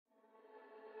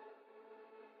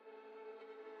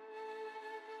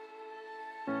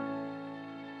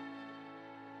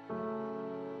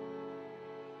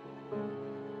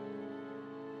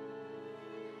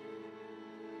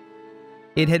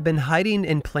It had been hiding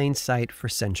in plain sight for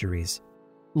centuries.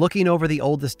 Looking over the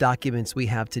oldest documents we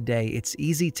have today, it's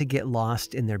easy to get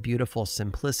lost in their beautiful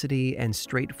simplicity and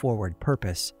straightforward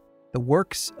purpose. The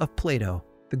works of Plato,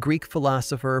 the Greek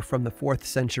philosopher from the 4th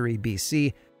century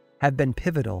BC, have been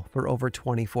pivotal for over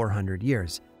 2,400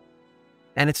 years.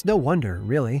 And it's no wonder,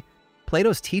 really.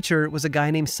 Plato's teacher was a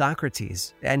guy named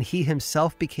Socrates, and he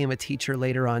himself became a teacher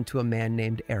later on to a man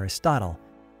named Aristotle.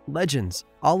 Legends,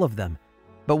 all of them.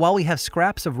 But while we have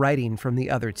scraps of writing from the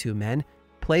other two men,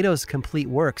 Plato's complete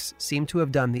works seem to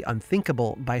have done the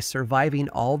unthinkable by surviving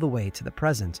all the way to the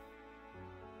present.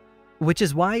 Which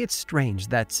is why it's strange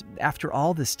that, after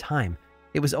all this time,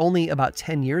 it was only about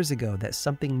 10 years ago that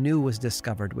something new was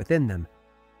discovered within them.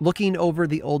 Looking over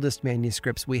the oldest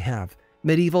manuscripts we have,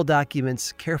 medieval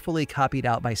documents carefully copied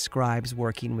out by scribes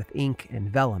working with ink and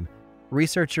vellum,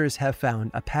 researchers have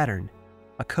found a pattern,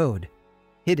 a code,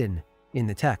 hidden in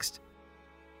the text.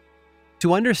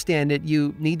 To understand it,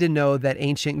 you need to know that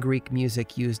ancient Greek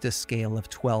music used a scale of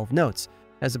 12 notes,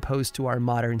 as opposed to our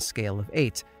modern scale of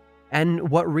 8. And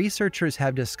what researchers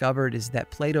have discovered is that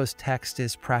Plato's text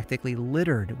is practically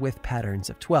littered with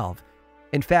patterns of 12.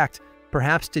 In fact,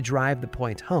 perhaps to drive the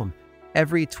point home,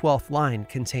 every 12th line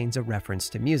contains a reference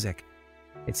to music.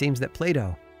 It seems that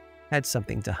Plato had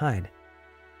something to hide.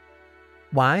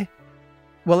 Why?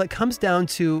 Well, it comes down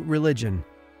to religion.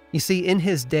 You see, in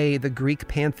his day, the Greek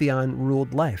pantheon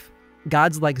ruled life.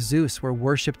 Gods like Zeus were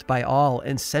worshipped by all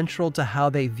and central to how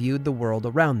they viewed the world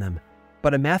around them.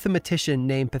 But a mathematician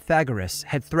named Pythagoras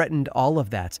had threatened all of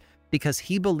that because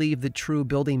he believed the true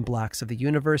building blocks of the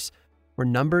universe were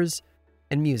numbers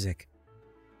and music.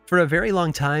 For a very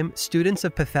long time, students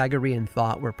of Pythagorean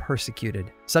thought were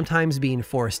persecuted, sometimes being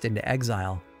forced into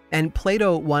exile. And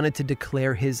Plato wanted to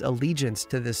declare his allegiance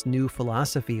to this new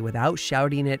philosophy without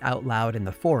shouting it out loud in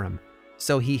the forum,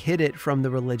 so he hid it from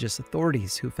the religious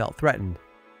authorities who felt threatened.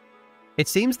 It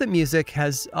seems that music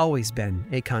has always been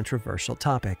a controversial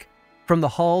topic. From the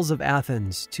halls of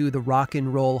Athens to the Rock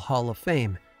and Roll Hall of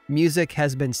Fame, music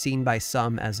has been seen by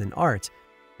some as an art,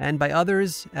 and by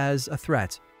others as a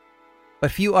threat.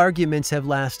 But few arguments have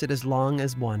lasted as long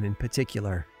as one in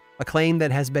particular. A claim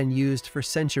that has been used for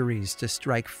centuries to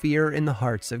strike fear in the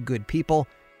hearts of good people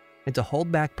and to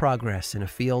hold back progress in a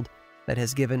field that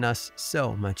has given us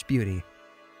so much beauty.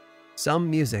 Some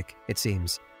music, it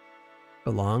seems,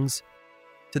 belongs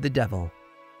to the devil.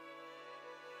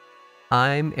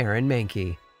 I'm Aaron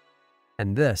Mahnke,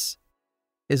 and this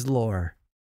is Lore.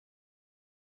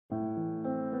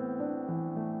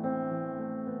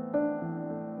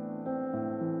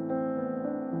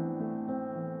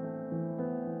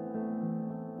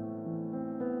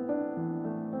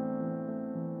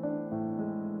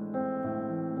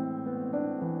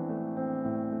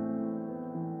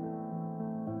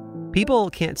 People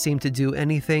can't seem to do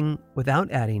anything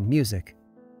without adding music.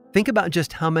 Think about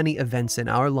just how many events in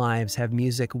our lives have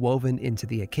music woven into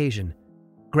the occasion.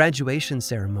 Graduation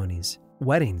ceremonies,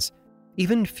 weddings,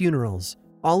 even funerals,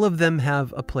 all of them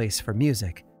have a place for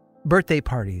music. Birthday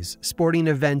parties, sporting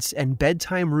events, and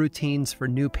bedtime routines for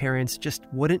new parents just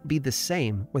wouldn't be the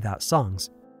same without songs.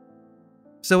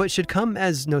 So it should come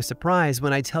as no surprise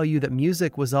when I tell you that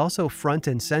music was also front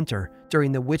and center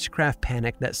during the witchcraft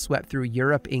panic that swept through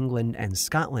Europe, England, and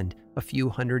Scotland a few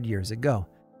hundred years ago.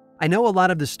 I know a lot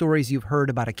of the stories you've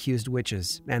heard about accused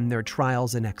witches and their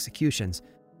trials and executions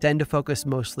tend to focus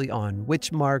mostly on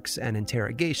witch marks and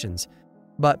interrogations,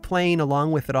 but playing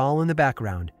along with it all in the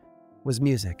background was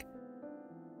music.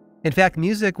 In fact,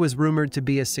 music was rumored to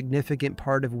be a significant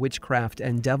part of witchcraft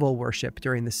and devil worship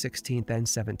during the 16th and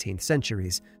 17th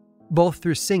centuries, both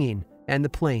through singing and the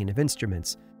playing of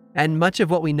instruments. And much of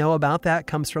what we know about that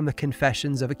comes from the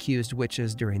confessions of accused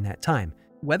witches during that time.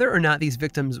 Whether or not these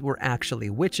victims were actually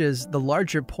witches, the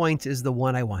larger point is the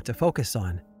one I want to focus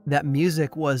on, that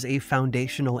music was a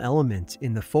foundational element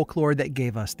in the folklore that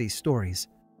gave us these stories.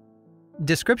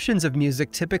 Descriptions of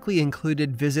music typically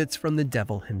included visits from the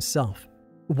devil himself.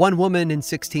 One woman in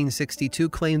 1662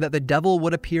 claimed that the devil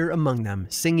would appear among them,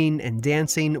 singing and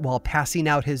dancing while passing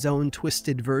out his own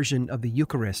twisted version of the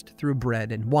Eucharist through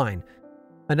bread and wine.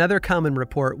 Another common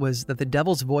report was that the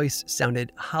devil's voice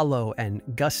sounded hollow and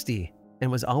gusty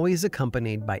and was always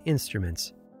accompanied by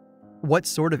instruments. What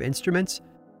sort of instruments?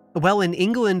 Well, in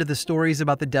England, the stories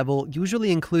about the devil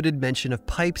usually included mention of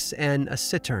pipes and a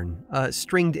cittern, a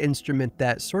stringed instrument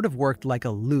that sort of worked like a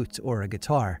lute or a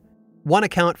guitar. One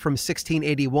account from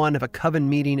 1681 of a coven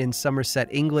meeting in Somerset,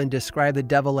 England, described the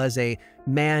devil as a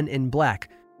man in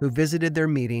black who visited their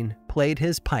meeting, played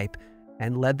his pipe,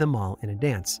 and led them all in a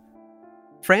dance.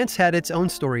 France had its own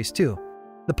stories too.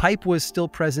 The pipe was still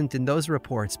present in those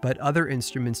reports, but other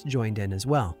instruments joined in as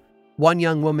well. One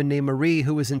young woman named Marie,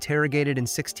 who was interrogated in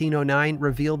 1609,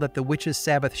 revealed that the witches'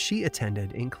 Sabbath she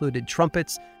attended included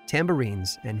trumpets,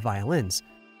 tambourines, and violins.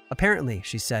 Apparently,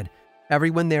 she said,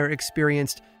 everyone there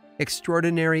experienced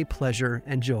extraordinary pleasure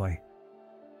and joy.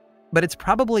 But it's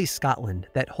probably Scotland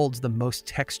that holds the most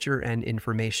texture and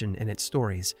information in its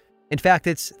stories. In fact,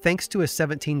 it's thanks to a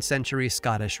 17th century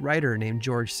Scottish writer named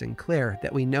George Sinclair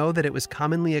that we know that it was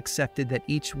commonly accepted that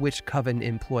each witch coven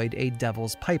employed a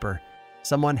devil's piper,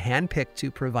 someone handpicked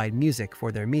to provide music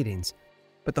for their meetings.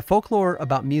 But the folklore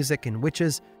about music and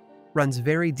witches runs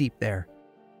very deep there.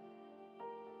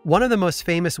 One of the most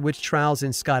famous witch trials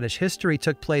in Scottish history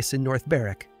took place in North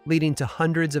Berwick, leading to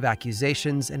hundreds of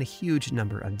accusations and a huge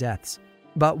number of deaths.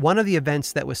 But one of the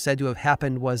events that was said to have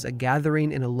happened was a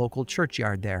gathering in a local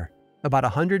churchyard there. About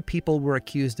 100 people were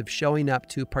accused of showing up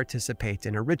to participate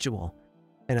in a ritual.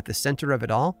 And at the center of it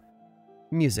all,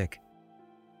 music.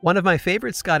 One of my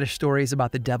favorite Scottish stories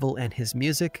about the devil and his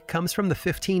music comes from the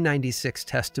 1596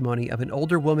 testimony of an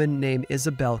older woman named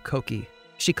Isabel Cokie.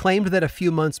 She claimed that a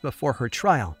few months before her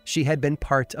trial, she had been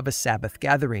part of a Sabbath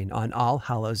gathering on All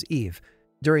Hallows' Eve.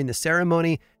 During the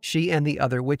ceremony, she and the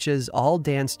other witches all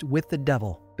danced with the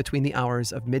devil between the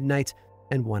hours of midnight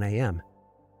and 1 a.m.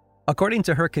 According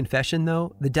to her confession,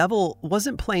 though, the devil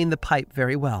wasn't playing the pipe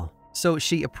very well, so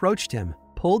she approached him,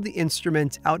 pulled the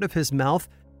instrument out of his mouth,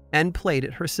 and played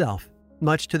it herself,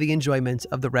 much to the enjoyment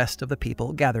of the rest of the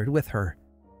people gathered with her.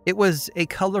 It was a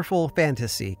colorful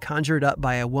fantasy conjured up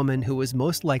by a woman who was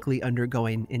most likely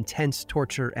undergoing intense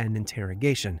torture and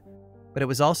interrogation, but it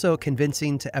was also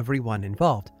convincing to everyone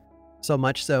involved, so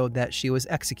much so that she was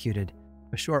executed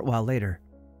a short while later.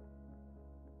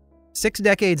 6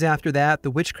 decades after that, the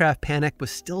witchcraft panic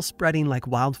was still spreading like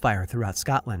wildfire throughout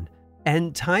Scotland,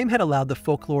 and time had allowed the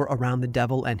folklore around the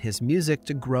devil and his music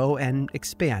to grow and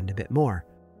expand a bit more.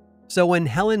 So when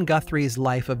Helen Guthrie's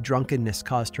life of drunkenness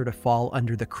caused her to fall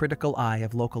under the critical eye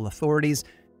of local authorities,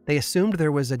 they assumed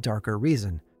there was a darker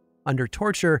reason. Under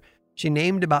torture, she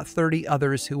named about 30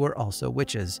 others who were also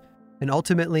witches, and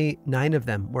ultimately 9 of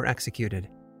them were executed.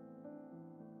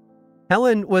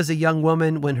 Helen was a young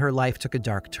woman when her life took a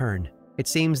dark turn. It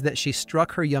seems that she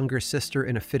struck her younger sister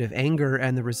in a fit of anger,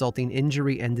 and the resulting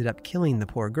injury ended up killing the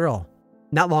poor girl.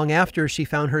 Not long after, she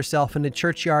found herself in a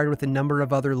churchyard with a number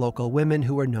of other local women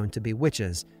who were known to be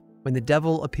witches, when the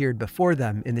devil appeared before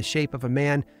them in the shape of a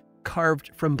man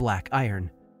carved from black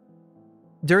iron.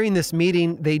 During this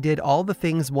meeting, they did all the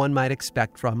things one might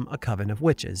expect from a coven of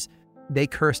witches. They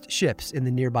cursed ships in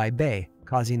the nearby bay,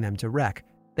 causing them to wreck.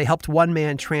 They helped one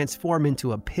man transform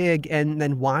into a pig and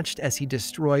then watched as he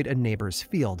destroyed a neighbor's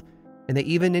field, and they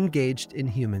even engaged in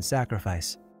human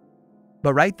sacrifice.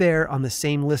 But right there on the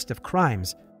same list of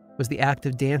crimes was the act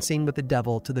of dancing with the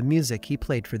devil to the music he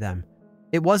played for them.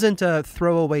 It wasn't a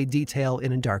throwaway detail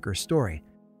in a darker story.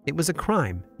 It was a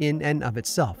crime in and of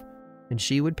itself, and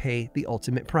she would pay the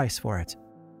ultimate price for it.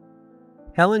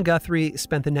 Helen Guthrie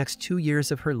spent the next 2 years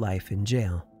of her life in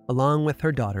jail, along with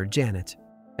her daughter Janet.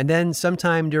 And then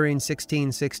sometime during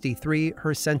 1663,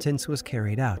 her sentence was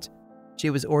carried out.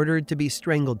 She was ordered to be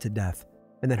strangled to death,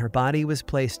 and then her body was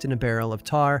placed in a barrel of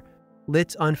tar,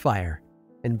 lit on fire,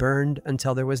 and burned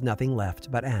until there was nothing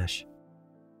left but ash.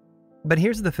 But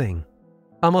here's the thing.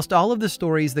 Almost all of the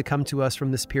stories that come to us from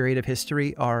this period of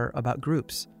history are about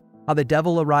groups. How the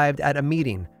devil arrived at a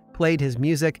meeting, played his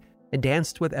music, and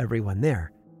danced with everyone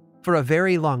there. For a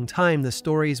very long time, the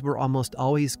stories were almost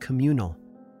always communal,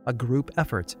 a group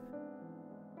effort.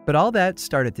 But all that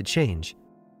started to change.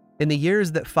 In the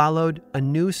years that followed, a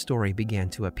new story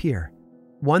began to appear,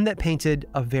 one that painted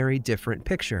a very different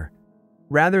picture.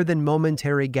 Rather than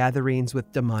momentary gatherings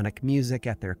with demonic music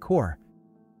at their core,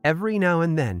 every now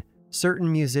and then,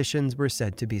 certain musicians were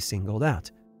said to be singled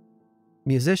out.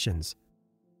 Musicians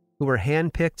who were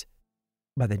handpicked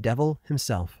by the devil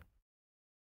himself.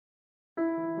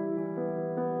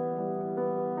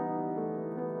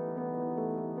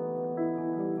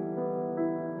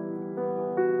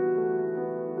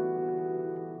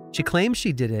 She claims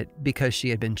she did it because she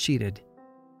had been cheated.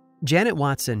 Janet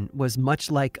Watson was much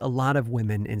like a lot of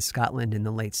women in Scotland in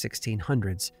the late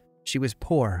 1600s. She was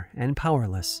poor and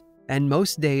powerless, and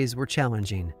most days were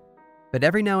challenging. But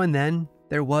every now and then,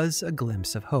 there was a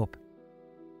glimpse of hope.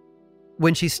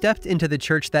 When she stepped into the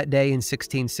church that day in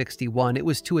 1661, it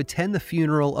was to attend the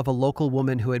funeral of a local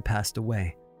woman who had passed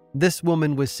away. This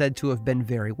woman was said to have been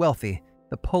very wealthy,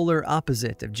 the polar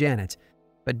opposite of Janet,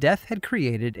 but death had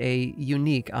created a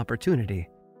unique opportunity.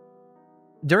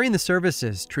 During the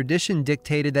services, tradition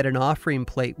dictated that an offering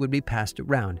plate would be passed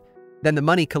around. Then the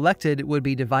money collected would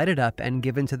be divided up and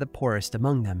given to the poorest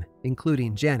among them,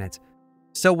 including Janet.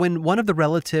 So when one of the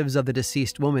relatives of the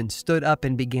deceased woman stood up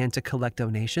and began to collect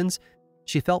donations,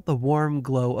 she felt the warm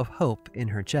glow of hope in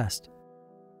her chest.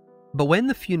 But when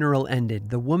the funeral ended,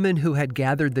 the woman who had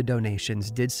gathered the donations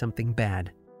did something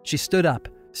bad. She stood up,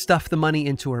 stuffed the money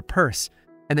into her purse,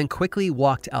 and then quickly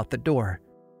walked out the door,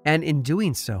 and in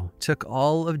doing so, took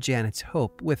all of Janet's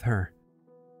hope with her.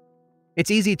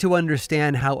 It's easy to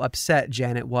understand how upset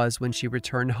Janet was when she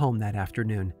returned home that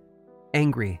afternoon.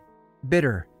 Angry,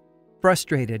 bitter,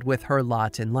 frustrated with her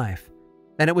lot in life.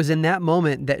 And it was in that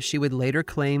moment that she would later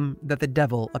claim that the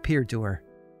devil appeared to her.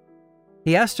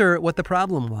 He asked her what the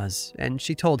problem was, and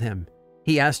she told him.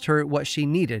 He asked her what she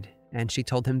needed, and she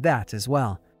told him that as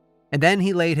well. And then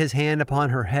he laid his hand upon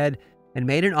her head and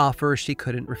made an offer she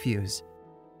couldn't refuse.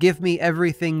 "Give me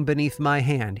everything beneath my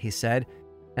hand," he said,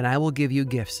 "and I will give you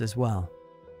gifts as well."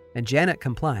 And Janet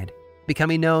complied,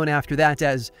 becoming known after that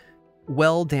as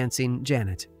Well Dancing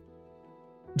Janet.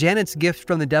 Janet's gift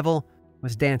from the devil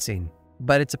was dancing,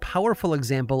 but it's a powerful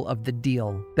example of the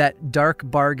deal, that dark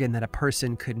bargain that a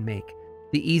person could make,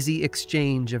 the easy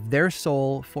exchange of their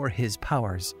soul for his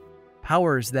powers,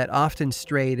 powers that often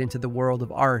strayed into the world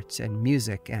of art and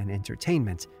music and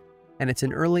entertainment. And it's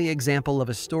an early example of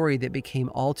a story that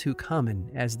became all too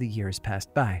common as the years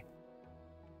passed by.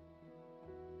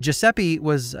 Giuseppe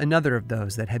was another of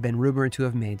those that had been rumored to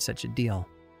have made such a deal.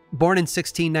 Born in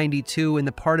 1692 in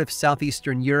the part of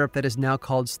southeastern Europe that is now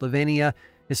called Slovenia,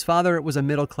 his father was a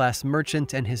middle-class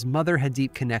merchant and his mother had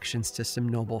deep connections to some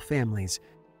noble families.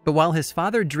 But while his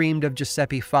father dreamed of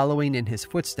Giuseppe following in his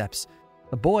footsteps,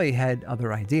 the boy had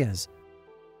other ideas.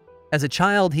 As a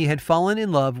child, he had fallen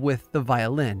in love with the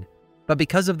violin, but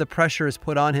because of the pressures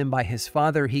put on him by his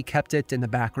father, he kept it in the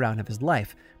background of his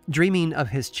life, dreaming of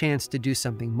his chance to do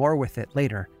something more with it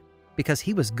later, because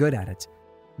he was good at it.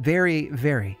 Very,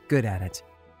 very good at it.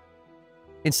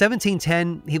 In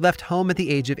 1710, he left home at the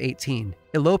age of 18,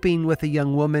 eloping with a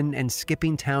young woman and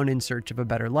skipping town in search of a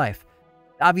better life.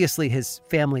 Obviously, his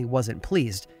family wasn't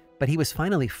pleased, but he was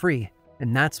finally free,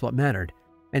 and that's what mattered.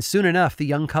 And soon enough, the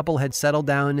young couple had settled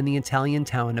down in the Italian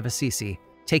town of Assisi,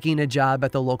 taking a job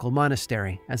at the local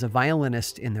monastery as a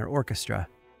violinist in their orchestra.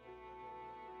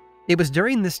 It was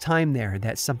during this time there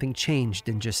that something changed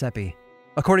in Giuseppe.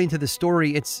 According to the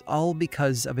story, it's all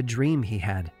because of a dream he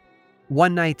had.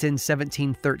 One night in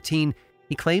 1713,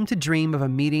 he claimed to dream of a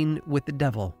meeting with the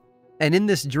devil. And in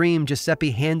this dream,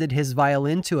 Giuseppe handed his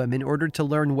violin to him in order to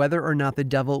learn whether or not the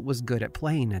devil was good at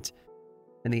playing it.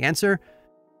 And the answer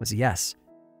was yes.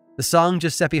 The song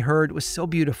Giuseppe heard was so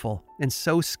beautiful and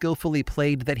so skillfully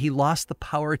played that he lost the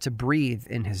power to breathe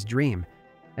in his dream.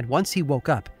 And once he woke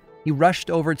up, he rushed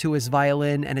over to his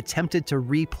violin and attempted to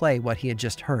replay what he had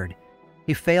just heard.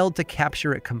 He failed to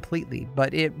capture it completely,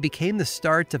 but it became the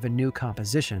start of a new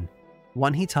composition,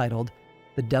 one he titled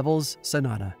The Devil's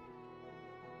Sonata.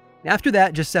 After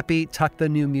that, Giuseppe tucked the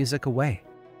new music away.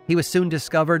 He was soon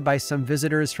discovered by some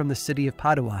visitors from the city of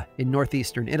Padua in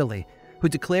northeastern Italy, who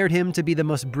declared him to be the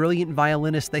most brilliant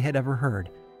violinist they had ever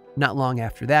heard. Not long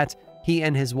after that, he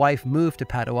and his wife moved to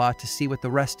Padua to see what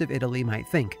the rest of Italy might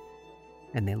think.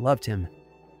 And they loved him.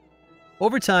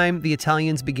 Over time, the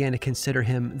Italians began to consider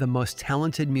him the most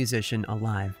talented musician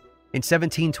alive. In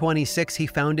 1726, he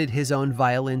founded his own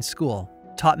violin school,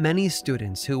 taught many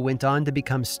students who went on to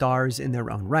become stars in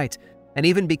their own right, and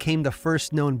even became the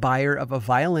first known buyer of a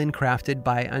violin crafted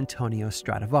by Antonio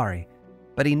Stradivari.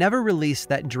 But he never released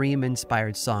that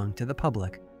dream-inspired song to the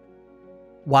public.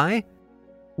 Why?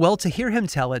 Well, to hear him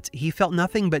tell it, he felt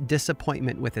nothing but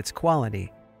disappointment with its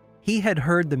quality. He had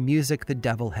heard the music the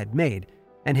devil had made,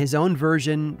 and his own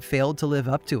version failed to live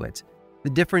up to it. The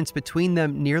difference between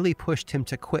them nearly pushed him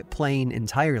to quit playing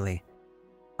entirely.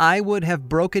 "I would have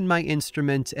broken my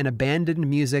instrument and abandoned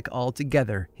music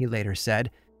altogether," he later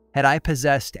said, "had I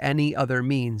possessed any other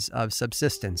means of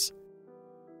subsistence."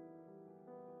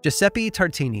 Giuseppe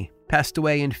Tartini passed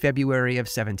away in February of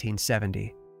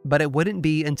 1770, but it wouldn't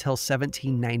be until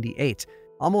 1798,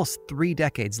 almost 3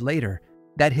 decades later,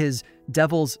 that his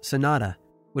Devil's Sonata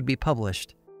would be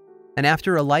published. And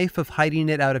after a life of hiding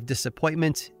it out of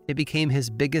disappointment, it became his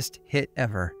biggest hit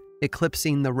ever,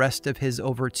 eclipsing the rest of his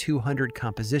over 200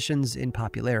 compositions in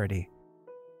popularity.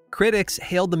 Critics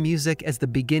hailed the music as the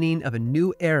beginning of a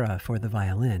new era for the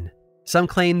violin. Some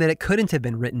claim that it couldn't have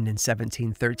been written in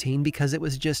 1713 because it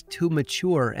was just too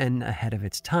mature and ahead of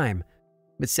its time.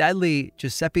 But sadly,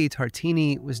 Giuseppe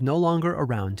Tartini was no longer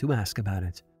around to ask about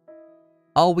it.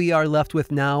 All we are left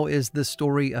with now is the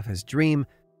story of his dream,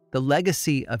 the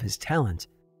legacy of his talent,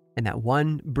 and that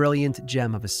one brilliant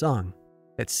gem of a song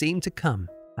that seemed to come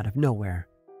out of nowhere.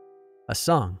 a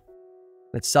song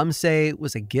that some say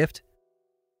was a gift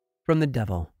from the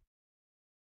devil.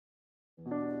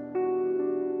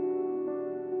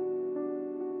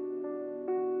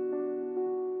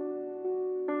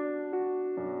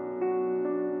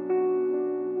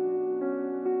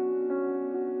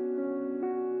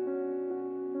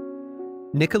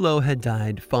 Niccolo had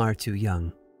died far too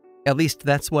young. At least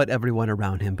that's what everyone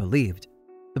around him believed.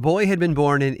 The boy had been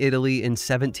born in Italy in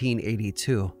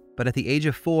 1782, but at the age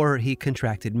of 4, he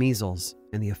contracted measles,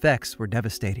 and the effects were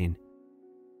devastating.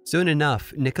 Soon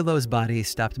enough, Niccolo's body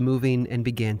stopped moving and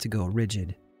began to go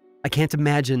rigid. I can't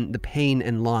imagine the pain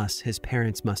and loss his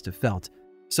parents must have felt,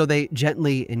 so they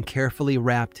gently and carefully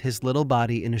wrapped his little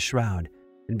body in a shroud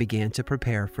and began to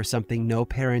prepare for something no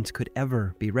parent could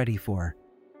ever be ready for.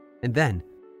 And then,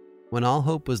 when all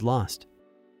hope was lost,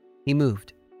 he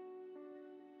moved.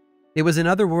 It was an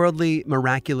otherworldly,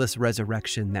 miraculous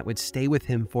resurrection that would stay with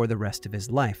him for the rest of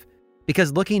his life,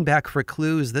 because looking back for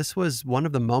clues, this was one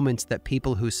of the moments that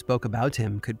people who spoke about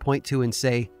him could point to and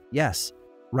say, yes,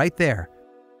 right there,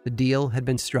 the deal had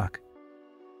been struck.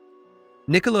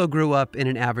 Niccolo grew up in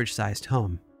an average-sized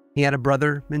home. He had a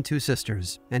brother and 2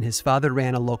 sisters, and his father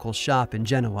ran a local shop in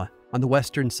Genoa, on the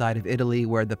western side of Italy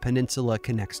where the peninsula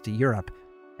connects to Europe.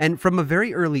 And from a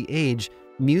very early age,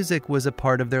 music was a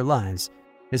part of their lives.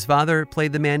 His father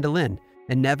played the mandolin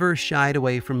and never shied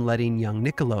away from letting young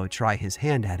Niccolo try his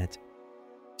hand at it.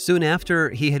 Soon after,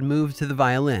 he had moved to the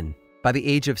violin. By the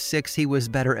age of 6, he was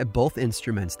better at both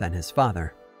instruments than his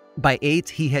father. By 8,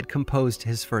 he had composed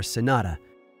his first sonata,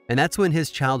 and that's when his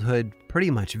childhood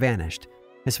pretty much vanished.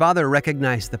 His father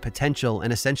recognized the potential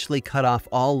and essentially cut off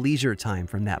all leisure time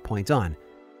from that point on,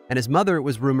 and his mother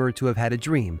was rumored to have had a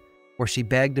dream where she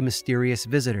begged a mysterious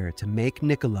visitor to make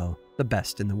Niccolo the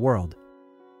best in the world.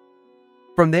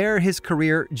 From there, his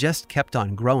career just kept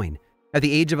on growing. At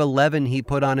the age of 11, he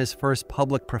put on his first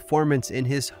public performance in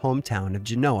his hometown of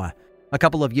Genoa. A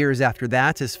couple of years after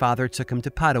that, his father took him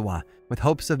to Padua with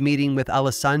hopes of meeting with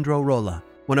Alessandro Rolla,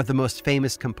 one of the most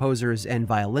famous composers and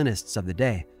violinists of the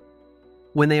day.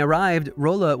 When they arrived,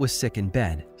 Rolla was sick in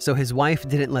bed, so his wife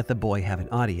didn't let the boy have an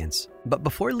audience. But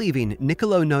before leaving,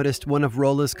 Niccolo noticed one of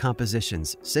Rolla's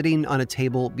compositions sitting on a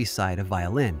table beside a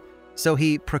violin, so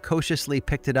he precociously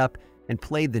picked it up and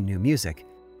played the new music.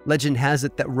 Legend has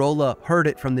it that Rolla heard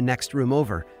it from the next room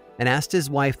over and asked his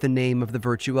wife the name of the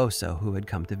virtuoso who had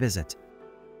come to visit.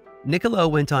 Niccolo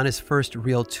went on his first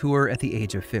real tour at the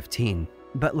age of 15,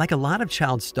 but like a lot of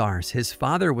child stars, his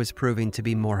father was proving to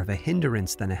be more of a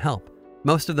hindrance than a help.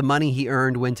 Most of the money he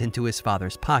earned went into his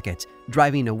father's pocket,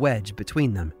 driving a wedge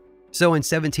between them. So in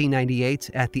 1798,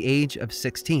 at the age of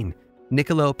 16,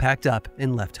 Niccolo packed up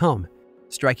and left home,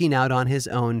 striking out on his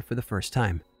own for the first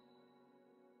time.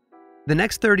 The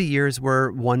next 30 years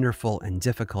were wonderful and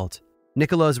difficult.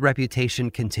 Niccolo's reputation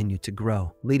continued to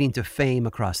grow, leading to fame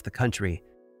across the country.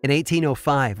 In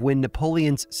 1805, when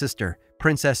Napoleon's sister,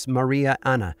 Princess Maria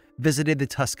Anna, visited the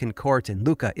Tuscan court in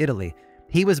Lucca, Italy,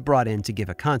 he was brought in to give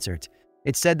a concert.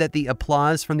 It's said that the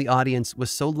applause from the audience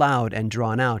was so loud and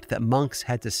drawn out that monks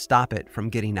had to stop it from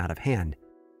getting out of hand.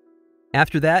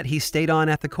 After that, he stayed on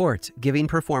at the court, giving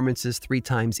performances 3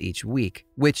 times each week,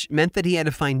 which meant that he had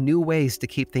to find new ways to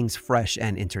keep things fresh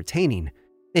and entertaining.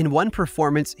 In one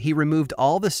performance, he removed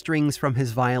all the strings from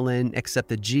his violin except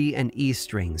the G and E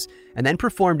strings, and then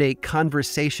performed a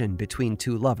conversation between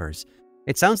 2 lovers.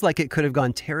 It sounds like it could have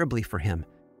gone terribly for him,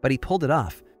 but he pulled it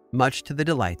off, much to the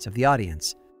delights of the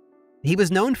audience. He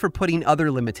was known for putting other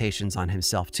limitations on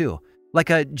himself too, like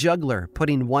a juggler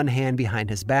putting one hand behind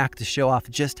his back to show off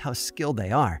just how skilled they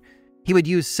are. He would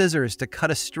use scissors to cut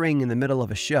a string in the middle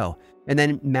of a show, and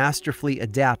then masterfully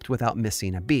adapt without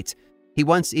missing a beat. He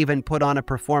once even put on a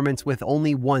performance with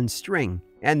only 1 string,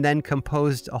 and then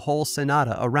composed a whole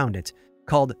sonata around it,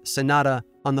 called Sonata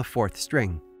on the 4th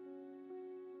String.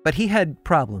 But he had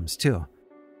problems too.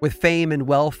 With fame and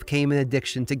wealth came an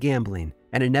addiction to gambling,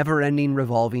 and a never-ending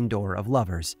revolving door of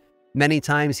lovers. Many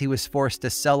times he was forced to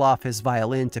sell off his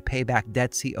violin to pay back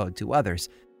debts he owed to others,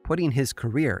 putting his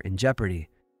career in jeopardy.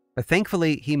 But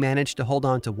thankfully, he managed to hold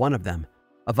on to one of them,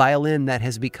 a violin that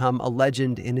has become a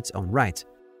legend in its own right.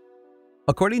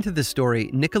 According to the story,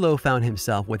 Niccolo found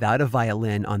himself without a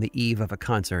violin on the eve of a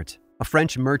concert. A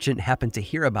French merchant happened to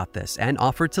hear about this and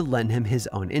offered to lend him his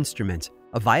own instrument,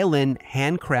 a violin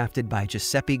handcrafted by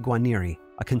Giuseppe Guarnieri,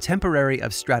 a contemporary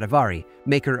of Stradivari,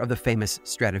 maker of the famous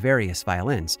Stradivarius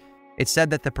violins. It said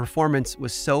that the performance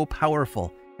was so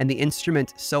powerful and the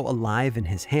instrument so alive in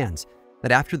his hands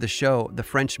that after the show, the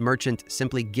French merchant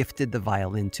simply gifted the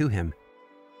violin to him.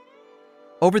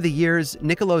 Over the years,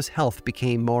 Niccolo's health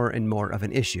became more and more of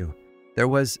an issue. There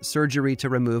was surgery to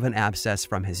remove an abscess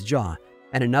from his jaw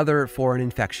and another for an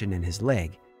infection in his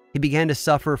leg. He began to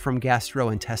suffer from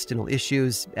gastrointestinal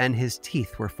issues, and his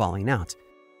teeth were falling out.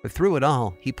 But through it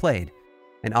all, he played,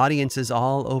 and audiences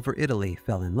all over Italy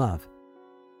fell in love.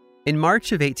 In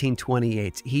March of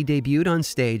 1828, he debuted on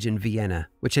stage in Vienna,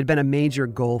 which had been a major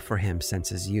goal for him since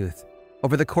his youth.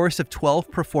 Over the course of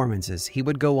 12 performances, he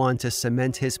would go on to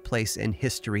cement his place in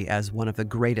history as one of the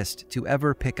greatest to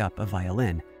ever pick up a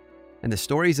violin. And the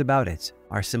stories about it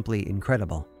are simply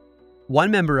incredible.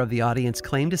 One member of the audience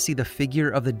claimed to see the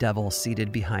figure of the devil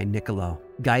seated behind Niccolò,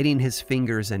 guiding his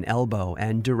fingers and elbow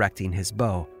and directing his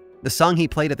bow. The song he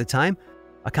played at the time,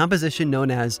 a composition known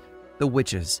as The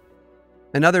Witches.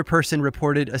 Another person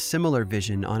reported a similar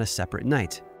vision on a separate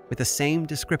night, with the same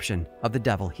description of the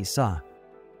devil he saw.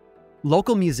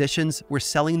 Local musicians were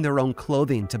selling their own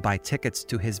clothing to buy tickets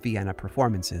to his Vienna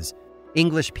performances.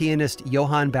 English pianist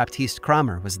Johann Baptist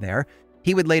Kramer was there.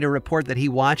 He would later report that he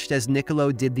watched as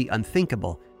Niccolò did the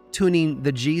unthinkable, tuning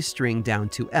the G string down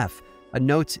to F, a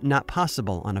note not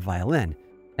possible on a violin.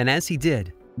 And as he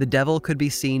did, the devil could be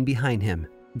seen behind him,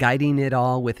 guiding it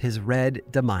all with his red,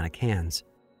 demonic hands.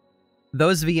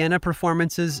 Those Vienna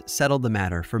performances settled the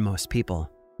matter for most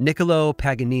people. Niccolò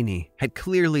Paganini had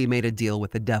clearly made a deal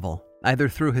with the devil, either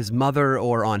through his mother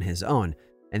or on his own,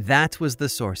 and that was the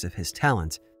source of his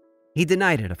talent. He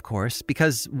denied it, of course,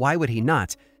 because why would he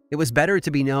not? It was better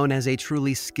to be known as a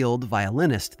truly skilled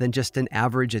violinist than just an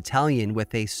average Italian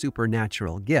with a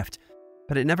supernatural gift,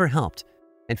 but it never helped,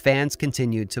 and fans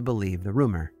continued to believe the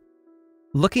rumor.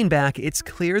 Looking back, it's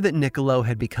clear that Niccolò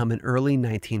had become an early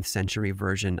 19th century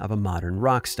version of a modern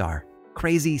rock star.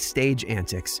 Crazy stage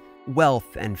antics,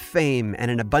 wealth and fame,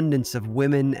 and an abundance of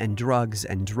women and drugs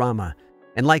and drama.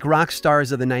 And like rock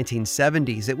stars of the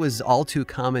 1970s, it was all too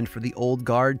common for the old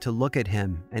guard to look at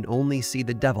him and only see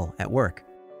the devil at work.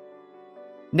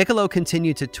 Niccolò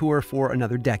continued to tour for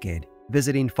another decade,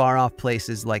 visiting far-off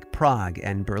places like Prague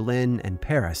and Berlin and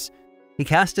Paris. He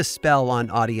cast a spell on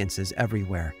audiences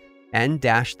everywhere and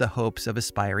dashed the hopes of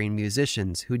aspiring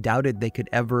musicians who doubted they could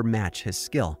ever match his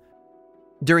skill.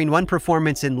 During one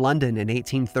performance in London in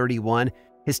 1831,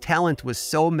 his talent was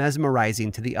so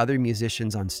mesmerizing to the other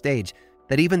musicians on stage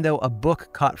that even though a book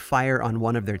caught fire on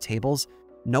one of their tables,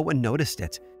 no one noticed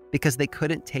it because they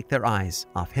couldn't take their eyes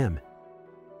off him.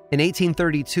 In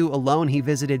 1832 alone, he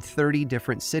visited 30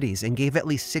 different cities and gave at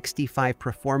least 65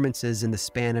 performances in the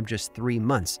span of just 3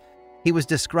 months. He was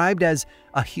described as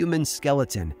a human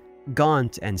skeleton,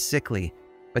 gaunt and sickly,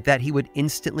 but that he would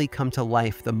instantly come to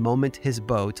life the moment his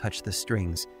bow touched the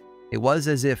strings. It was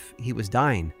as if he was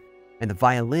dying, and the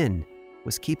violin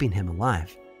was keeping him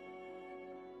alive.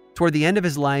 Toward the end of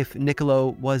his life,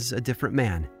 Niccolò was a different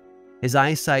man. His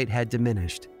eyesight had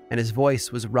diminished, and his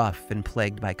voice was rough and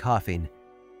plagued by coughing.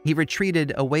 He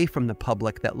retreated away from the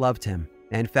public that loved him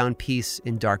and found peace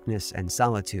in darkness and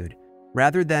solitude,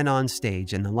 rather than on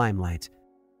stage in the limelight.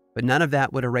 But none of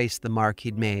that would erase the mark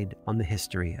he'd made on the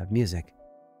history of music.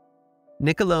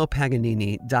 Niccolò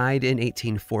Paganini died in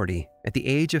 1840 at the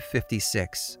age of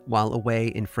 56 while away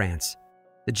in France.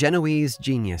 The Genoese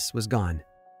genius was gone,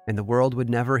 and the world would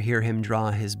never hear him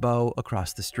draw his bow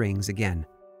across the strings again.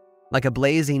 Like a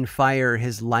blazing fire,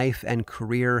 his life and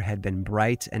career had been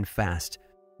bright and fast,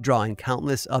 drawing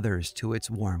countless others to its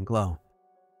warm glow.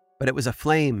 But it was a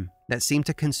flame that seemed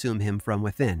to consume him from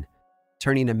within,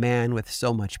 turning a man with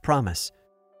so much promise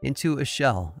into a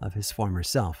shell of his former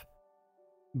self.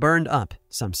 Burned up,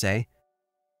 some say,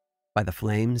 by the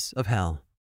flames of hell.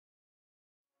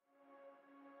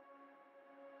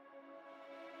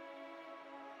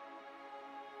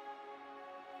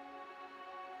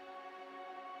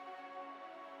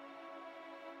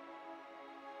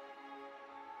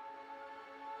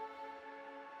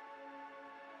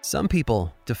 Some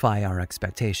people defy our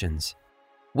expectations.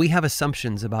 We have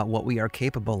assumptions about what we are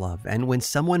capable of, and when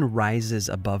someone rises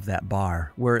above that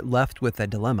bar, we're left with a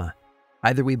dilemma.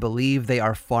 Either we believe they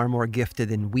are far more gifted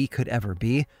than we could ever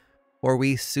be, or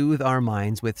we soothe our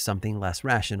minds with something less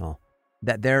rational,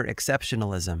 that their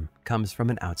exceptionalism comes from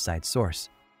an outside source.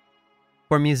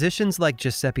 For musicians like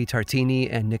Giuseppe Tartini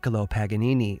and Niccolò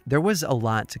Paganini, there was a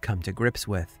lot to come to grips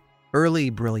with. Early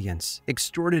brilliance,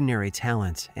 extraordinary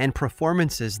talent, and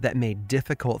performances that made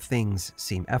difficult things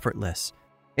seem effortless.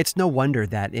 It's no wonder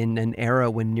that in an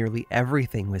era when nearly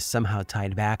everything was somehow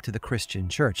tied back to the Christian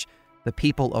church, the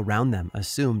people around them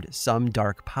assumed some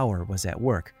dark power was at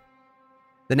work.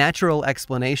 The natural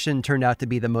explanation turned out to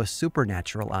be the most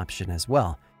supernatural option as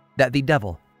well, that the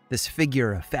devil, this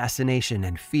figure of fascination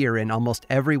and fear in almost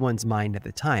everyone's mind at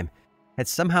the time, had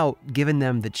somehow given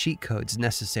them the cheat codes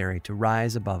necessary to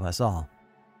rise above us all.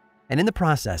 And in the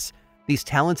process, These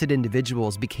talented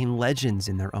individuals became legends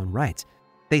in their own right.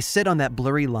 They sit on that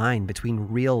blurry line between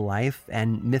real life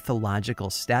and mythological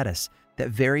status that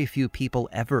very few people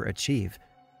ever achieve.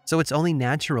 So it's only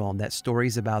natural that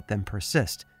stories about them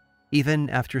persist, even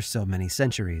after so many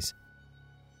centuries.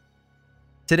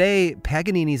 Today,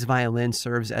 Paganini's violin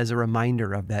serves as a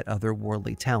reminder of that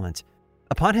otherworldly talent.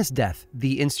 Upon his death,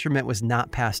 the instrument was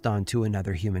not passed on to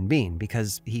another human being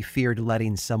because he feared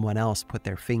letting someone else put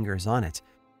their fingers on it.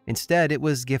 Instead, it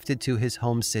was gifted to his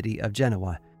home city of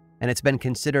Genoa, and it's been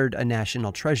considered a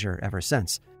national treasure ever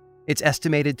since. It's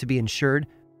estimated to be insured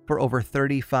for over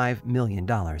 $35 million.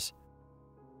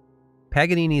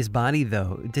 Paganini's body,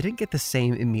 though, didn't get the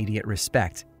same immediate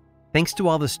respect. Thanks to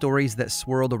all the stories that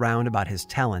swirled around about his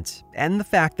talent, and the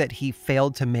fact that he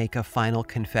failed to make a final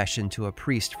confession to a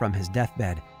priest from his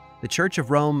deathbed, the Church of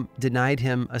Rome denied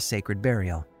him a sacred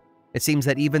burial. It seems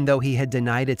that even though he had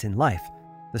denied it in life,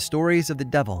 the stories of the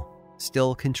devil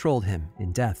still controlled him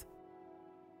in death.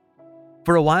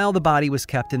 For a while, the body was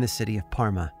kept in the city of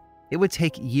Parma. It would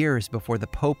take years before the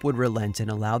Pope would relent and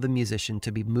allow the musician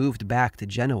to be moved back to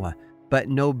Genoa, but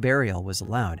no burial was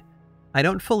allowed. I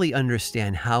don't fully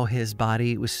understand how his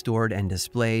body was stored and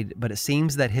displayed, but it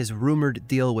seems that his rumored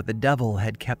deal with the devil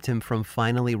had kept him from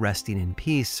finally resting in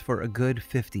peace for a good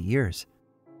 50 years.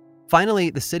 Finally,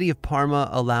 the city of Parma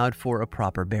allowed for a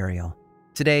proper burial.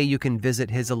 Today, you can visit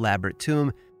his elaborate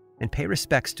tomb and pay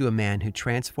respects to a man who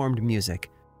transformed music,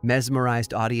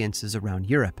 mesmerized audiences around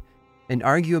Europe, and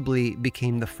arguably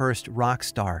became the first rock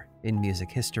star in music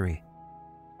history.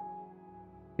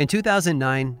 In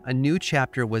 2009, a new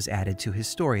chapter was added to his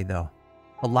story, though.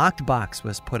 A locked box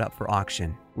was put up for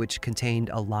auction, which contained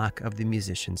a lock of the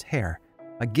musician's hair,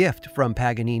 a gift from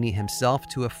Paganini himself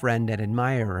to a friend and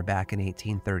admirer back in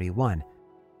 1831,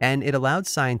 and it allowed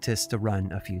scientists to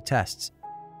run a few tests.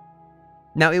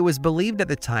 Now, it was believed at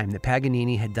the time that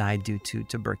Paganini had died due to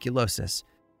tuberculosis,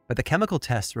 but the chemical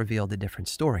tests revealed a different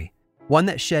story, one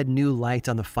that shed new light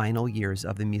on the final years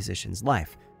of the musician's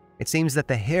life. It seems that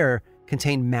the hair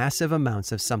contained massive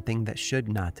amounts of something that should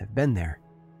not have been there: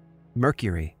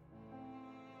 mercury.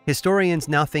 Historians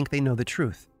now think they know the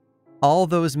truth. All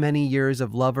those many years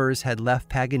of lovers had left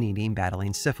Paganini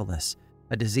battling syphilis,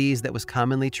 a disease that was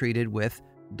commonly treated with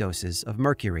doses of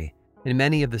mercury. And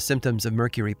many of the symptoms of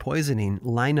mercury poisoning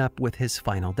line up with his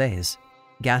final days: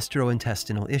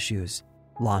 gastrointestinal issues,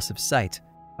 loss of sight,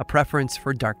 a preference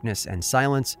for darkness and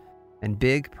silence, and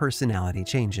big personality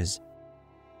changes.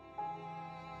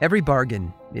 Every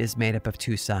bargain is made up of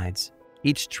two sides,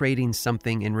 each trading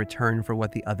something in return for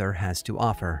what the other has to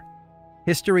offer.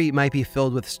 History might be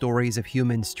filled with stories of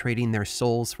humans trading their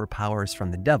souls for powers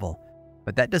from the devil,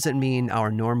 but that doesn't mean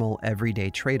our normal everyday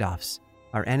trade-offs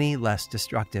are any less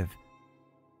destructive.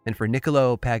 And for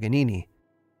Niccolò Paganini,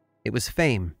 it was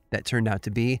fame that turned out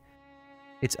to be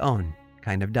its own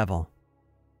kind of devil.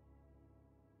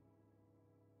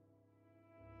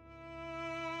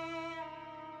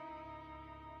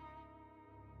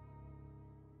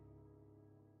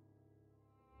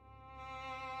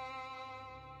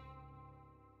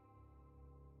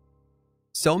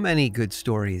 So many good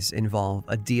stories involve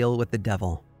a deal with the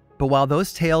devil. But while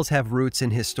those tales have roots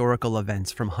in historical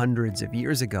events from hundreds of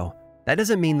years ago, that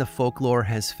doesn't mean the folklore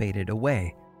has faded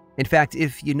away. In fact,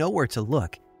 if you know where to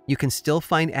look, you can still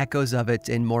find echoes of it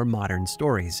in more modern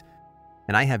stories.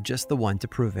 And I have just the one to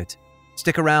prove it.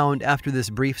 Stick around after this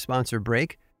brief sponsor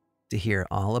break to hear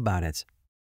all about it.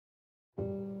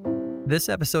 This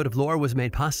episode of Lore was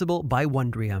made possible by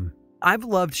Wondrium. I've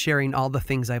loved sharing all the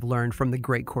things I've learned from the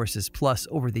Great Courses Plus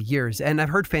over the years, and I've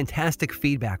heard fantastic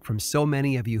feedback from so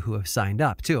many of you who have signed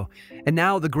up, too. And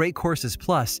now the Great Courses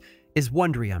Plus is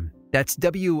Wondrium. That's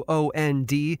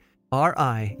Wondrium.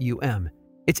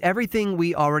 It's everything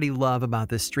we already love about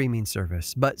this streaming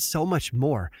service, but so much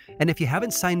more. And if you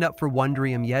haven't signed up for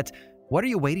Wondrium yet, what are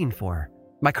you waiting for?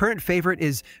 My current favorite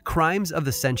is Crimes of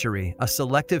the Century, a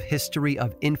selective history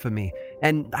of infamy,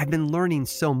 and I've been learning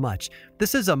so much.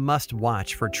 This is a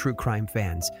must-watch for true crime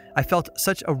fans. I felt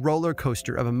such a roller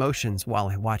coaster of emotions while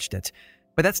I watched it.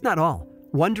 But that's not all.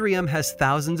 Wondrium has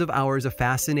thousands of hours of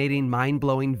fascinating,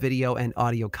 mind-blowing video and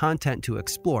audio content to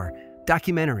explore.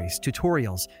 Documentaries,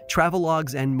 tutorials,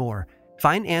 travelogues, and more.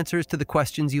 Find answers to the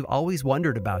questions you've always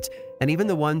wondered about, and even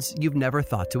the ones you've never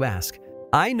thought to ask.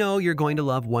 I know you're going to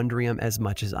love Wondrium as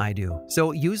much as I do,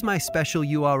 so use my special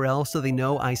URL so they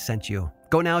know I sent you.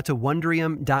 Go now to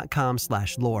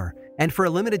Wondrium.com/lore, and for a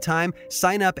limited time,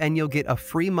 sign up and you'll get a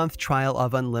free month trial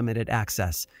of unlimited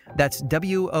access. That's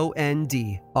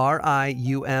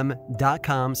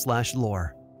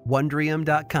Wondrium.com/lore.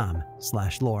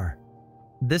 Wondrium.com/lore.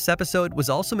 This episode was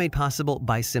also made possible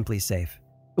by SimpliSafe.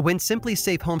 When Simply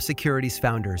Safe Home Security's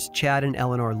founders, Chad and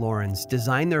Eleanor Lawrence,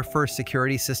 designed their first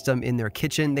security system in their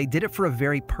kitchen, they did it for a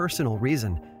very personal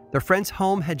reason. Their friend's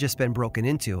home had just been broken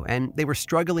into, and they were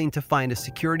struggling to find a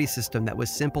security system that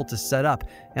was simple to set up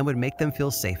and would make them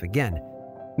feel safe again.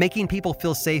 Making people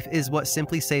feel safe is what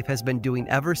Simply Safe has been doing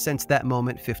ever since that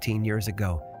moment 15 years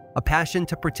ago. A passion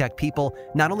to protect people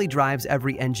not only drives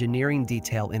every engineering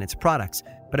detail in its products,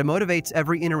 but it motivates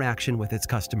every interaction with its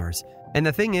customers. And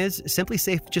the thing is, Simply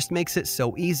Safe just makes it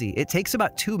so easy. It takes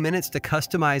about 2 minutes to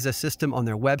customize a system on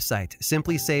their website,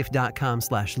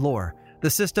 simplysafe.com/lore. The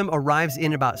system arrives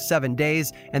in about 7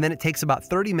 days, and then it takes about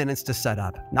 30 minutes to set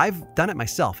up. I've done it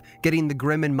myself, getting the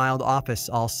grim and mild office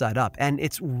all set up, and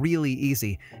it's really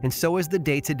easy, and so is the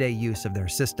day-to-day use of their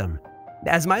system.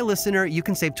 As my listener, you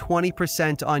can save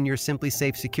 20% on your Simply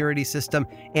Safe security system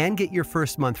and get your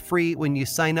first month free when you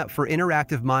sign up for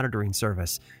interactive monitoring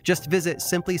service. Just visit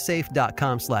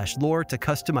simplysafe.com/lore to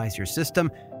customize your system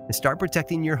and start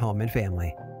protecting your home and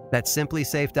family. That's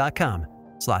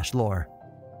simplysafe.com/lore.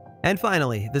 And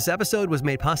finally, this episode was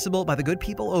made possible by the good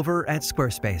people over at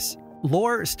Squarespace.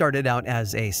 Lore started out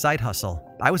as a side hustle.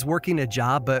 I was working a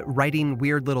job but writing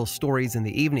weird little stories in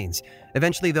the evenings.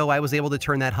 Eventually, though, I was able to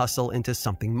turn that hustle into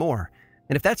something more.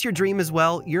 And if that's your dream as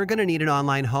well, you're going to need an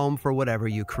online home for whatever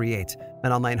you create.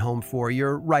 An online home for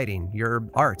your writing, your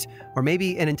art, or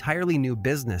maybe an entirely new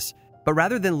business. But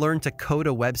rather than learn to code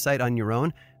a website on your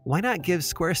own, why not give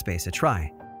Squarespace a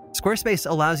try? Squarespace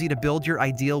allows you to build your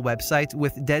ideal website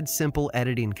with dead simple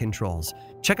editing controls.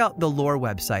 Check out the Lore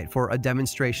website for a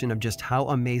demonstration of just how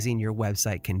amazing your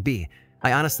website can be.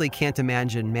 I honestly can't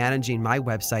imagine managing my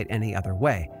website any other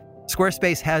way.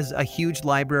 Squarespace has a huge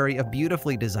library of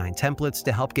beautifully designed templates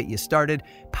to help get you started,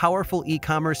 powerful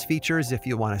e-commerce features if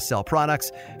you want to sell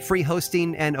products, free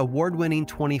hosting, and award-winning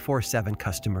 24/7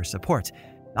 customer support.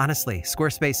 Honestly,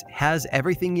 Squarespace has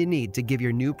everything you need to give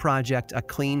your new project a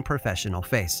clean, professional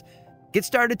face. Get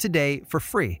started today for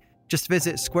free. Just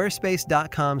visit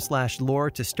squarespace.com/lore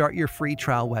to start your free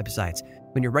trial website.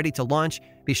 When you're ready to launch,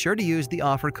 be sure to use the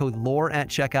offer code LORE at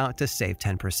checkout to save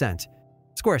 10%.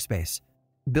 Squarespace.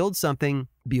 Build something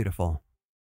beautiful.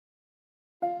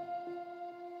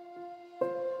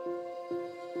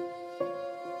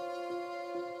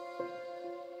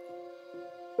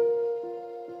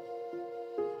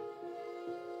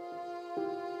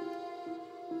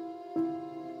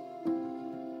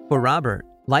 For Robert,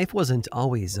 life wasn't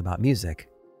always about music.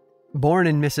 Born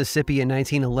in Mississippi in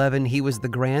 1911, he was the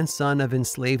grandson of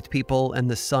enslaved people and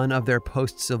the son of their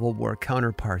post-Civil War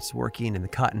counterparts working in the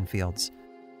cotton fields.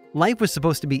 Life was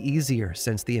supposed to be easier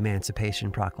since the Emancipation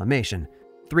Proclamation.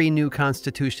 3 new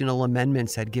constitutional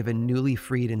amendments had given newly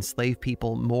freed enslaved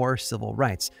people more civil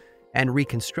rights, and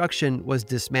Reconstruction was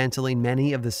dismantling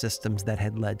many of the systems that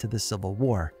had led to the Civil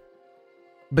War.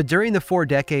 But during the 4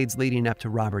 decades leading up to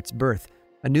Robert's birth,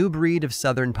 a new breed of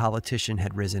Southern politician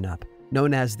had risen up,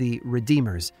 known as the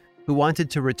Redeemers, who wanted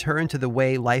to return to the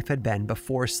way life had been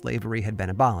before slavery had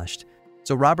been abolished.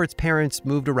 So Robert's parents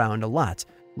moved around a lot,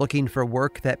 looking for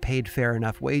work that paid fair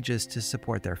enough wages to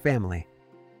support their family.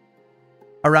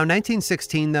 Around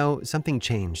 1916, though, something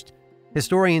changed.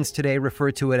 Historians today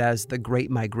refer to it as the Great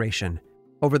Migration.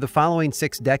 Over the following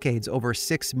 6 decades, over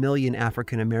 6 million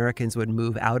African Americans would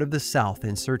move out of the South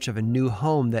in search of a new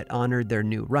home that honored their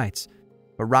new rights.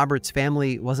 But Robert's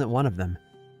family wasn't one of them.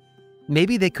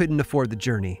 Maybe they couldn't afford the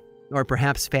journey, or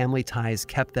perhaps family ties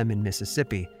kept them in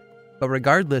Mississippi. But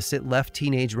regardless, it left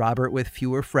teenage Robert with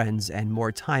fewer friends and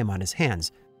more time on his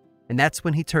hands. And that's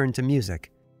when he turned to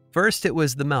music. First, it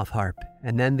was the mouth harp,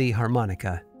 and then the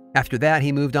harmonica. After that,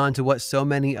 he moved on to what so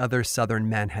many other Southern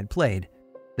men had played,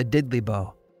 the diddley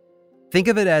bow. Think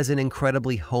of it as an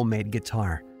incredibly homemade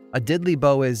guitar. A diddley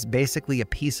bow is basically a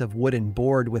piece of wooden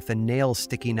board with a nail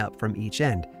sticking up from each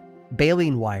end.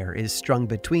 Baling wire is strung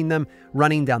between them,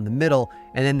 running down the middle,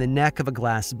 and then the neck of a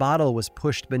glass bottle was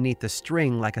pushed beneath the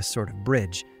string like a sort of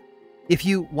bridge. If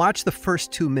you watch the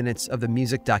first 2 minutes of the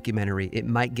music documentary, it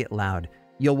might get loud.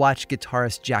 You'll watch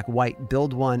guitarist Jack White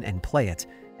build one and play it,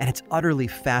 and it's utterly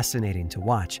fascinating to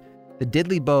watch. The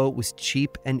diddley bow was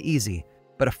cheap and easy,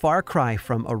 but a far cry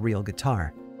from a real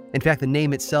guitar. In fact, the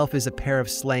name itself is a pair of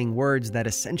slang words that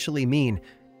essentially mean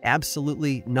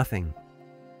absolutely nothing.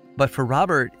 But for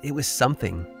Robert, it was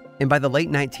something. And by the late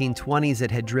 1920s,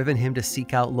 it had driven him to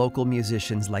seek out local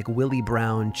musicians like Willie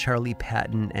Brown, Charlie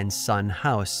Patton, and Son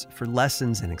House for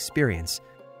lessons and experience.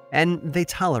 And they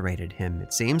tolerated him,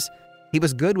 it seems. He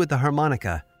was good with the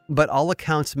harmonica, but all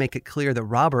accounts make it clear that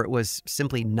Robert was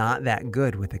simply not that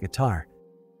good with the guitar.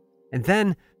 And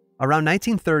then, around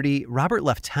 1930, Robert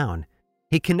left town.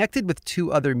 He connected with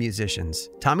 2 other musicians,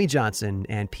 Tommy Johnson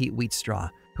and Pete Wheatstraw,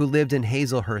 who lived in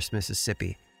Hazelhurst,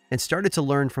 Mississippi, and started to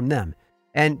learn from them.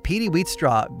 And Petey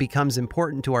Wheatstraw becomes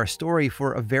important to our story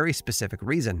for a very specific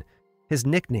reason: his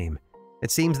nickname.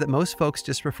 It seems that most folks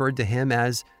just referred to him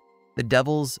as the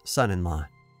Devil's Son-in-Law.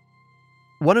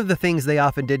 One of the things they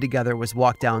often did together was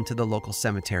walk down to the local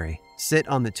cemetery, sit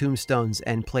on the tombstones,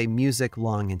 and play music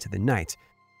long into the night.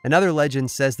 Another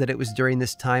legend says that it was during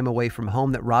this time away from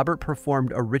home that Robert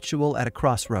performed a ritual at a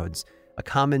crossroads, a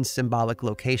common symbolic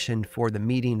location for the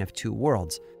meeting of two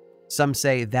worlds. Some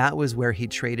say that was where he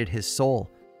traded his soul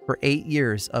for 8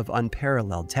 years of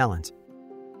unparalleled talent.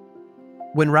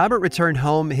 When Robert returned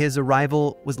home, his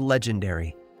arrival was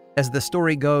legendary. As the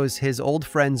story goes, his old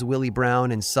friends Willie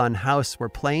Brown and Son House were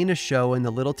playing a show in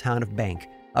the little town of Bank,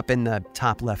 up in the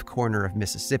top left corner of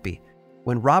Mississippi,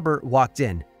 when Robert walked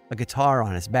in, a guitar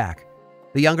on his back.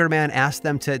 The younger man asked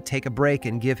them to take a break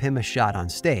and give him a shot on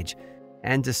stage,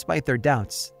 and despite their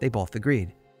doubts, they both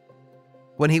agreed.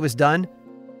 When he was done,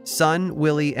 Son,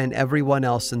 Willie, and everyone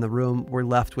else in the room were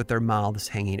left with their mouths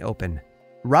hanging open.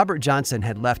 Robert Johnson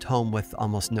had left home with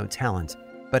almost no talent,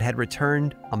 but had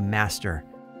returned a master.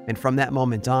 And from that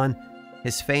moment on,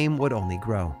 his fame would only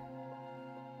grow.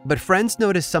 But friends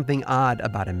noticed something odd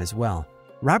about him as well.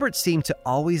 Robert seemed to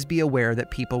always be aware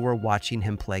that people were watching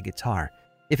him play guitar.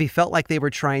 If he felt like they were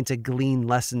trying to glean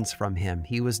lessons from him,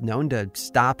 he was known to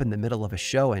stop in the middle of a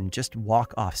show and just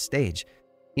walk off stage.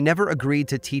 He never agreed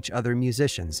to teach other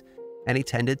musicians, and he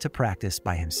tended to practice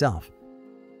by himself.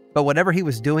 But whatever he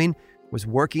was doing was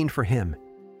working for him.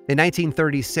 In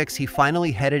 1936, he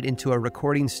finally headed into a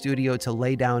recording studio to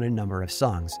lay down a number of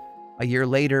songs. A year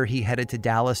later, he headed to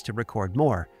Dallas to record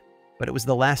more, but it was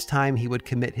the last time he would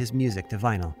commit his music to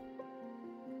vinyl.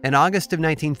 In August of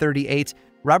 1938,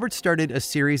 Robert started a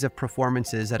series of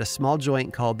performances at a small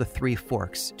joint called the Three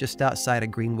Forks, just outside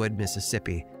of Greenwood,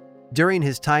 Mississippi. During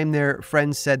his time there,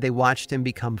 friends said they watched him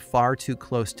become far too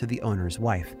close to the owner's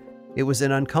wife. It was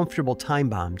an uncomfortable time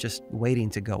bomb just waiting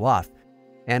to go off.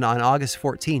 And on August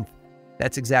 14th,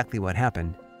 that's exactly what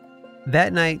happened.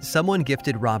 That night, someone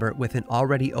gifted Robert with an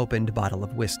already opened bottle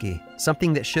of whiskey,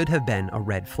 something that should have been a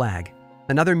red flag.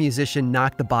 Another musician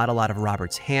knocked the bottle out of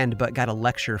Robert's hand but got a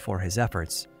lecture for his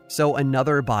efforts. So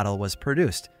another bottle was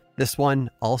produced, this one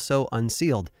also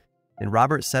unsealed, and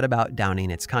Robert set about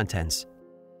downing its contents.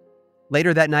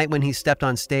 Later that night, when he stepped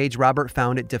on stage, Robert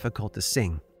found it difficult to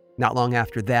sing. Not long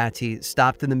after that, he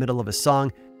stopped in the middle of a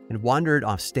song and wandered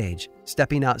off stage,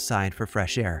 stepping outside for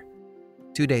fresh air.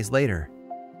 2 days later,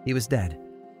 he was dead.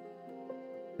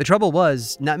 The trouble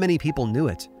was, not many people knew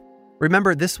it.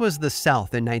 Remember, this was the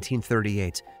South in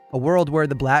 1938, a world where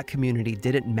the black community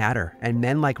didn't matter, and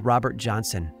men like Robert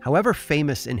Johnson, however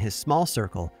famous in his small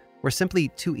circle, were simply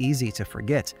too easy to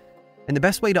forget. And the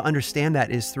best way to understand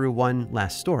that is through one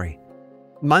last story.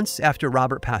 Months after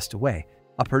Robert passed away,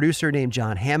 a producer named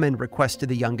John Hammond requested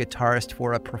the young guitarist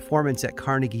for a performance at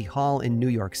Carnegie Hall in New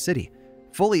York City,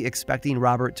 fully expecting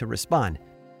Robert to respond.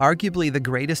 Arguably the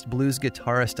greatest blues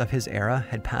guitarist of his era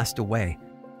had passed away,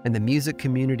 and the music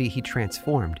community he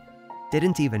transformed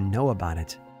didn't even know about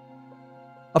it.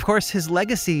 Of course, his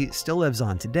legacy still lives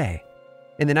on today.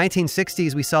 In the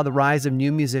 1960s, we saw the rise of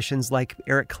new musicians like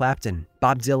Eric Clapton,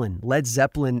 Bob Dylan, Led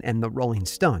Zeppelin, and the Rolling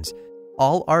Stones,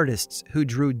 all artists who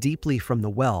drew deeply from the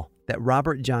well that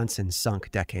Robert Johnson sunk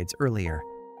decades earlier.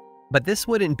 But this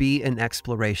wouldn't be an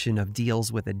exploration of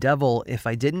deals with the devil if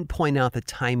I didn't point out the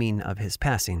timing of his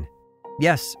passing.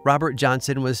 Yes, Robert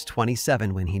Johnson was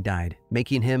 27 when he died,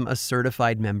 making him a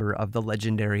certified member of the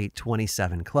legendary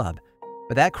 27 Club.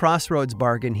 But that crossroads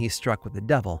bargain he struck with the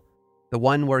devil, the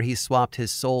one where he swapped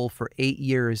his soul for 8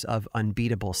 years of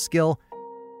unbeatable skill,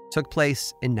 took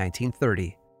place in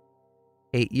 1930.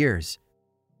 8 years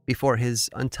before his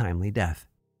untimely death.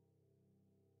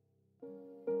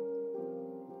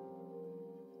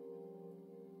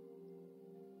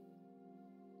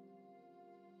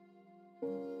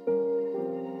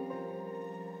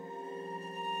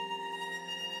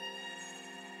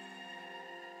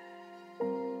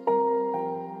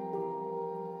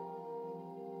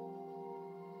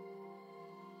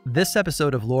 This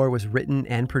episode of Lore was written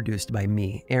and produced by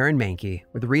me, Aaron Mahnke,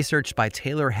 with research by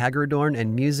Taylor Hagerdorn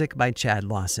and music by Chad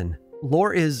Lawson.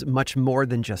 Lore is much more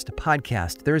than just a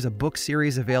podcast. There's a book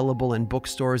series available in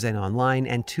bookstores and online,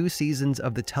 and 2 seasons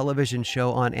of the television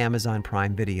show on Amazon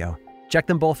Prime Video. Check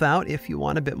them both out if you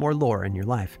want a bit more lore in your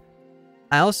life.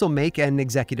 I also make and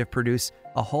executive produce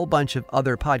a whole bunch of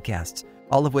other podcasts,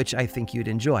 all of which I think you'd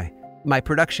enjoy. My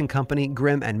production company,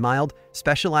 Grim and Mild,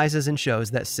 specializes in shows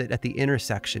that sit at the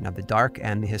intersection of the dark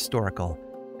and the historical.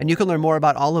 And you can learn more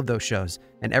about all of those shows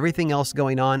and everything else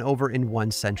going on over in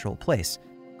one central place,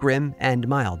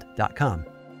 grimandmild.com.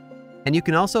 And you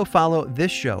can also follow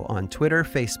this show on Twitter,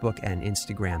 Facebook, and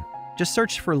Instagram. Just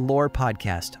search for Lore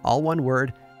Podcast, all one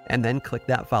word, and then click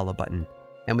that follow button.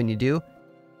 And when you do,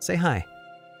 say hi.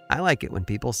 I like it when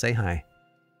people say hi.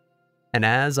 And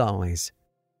as always,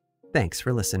 thanks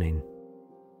for listening.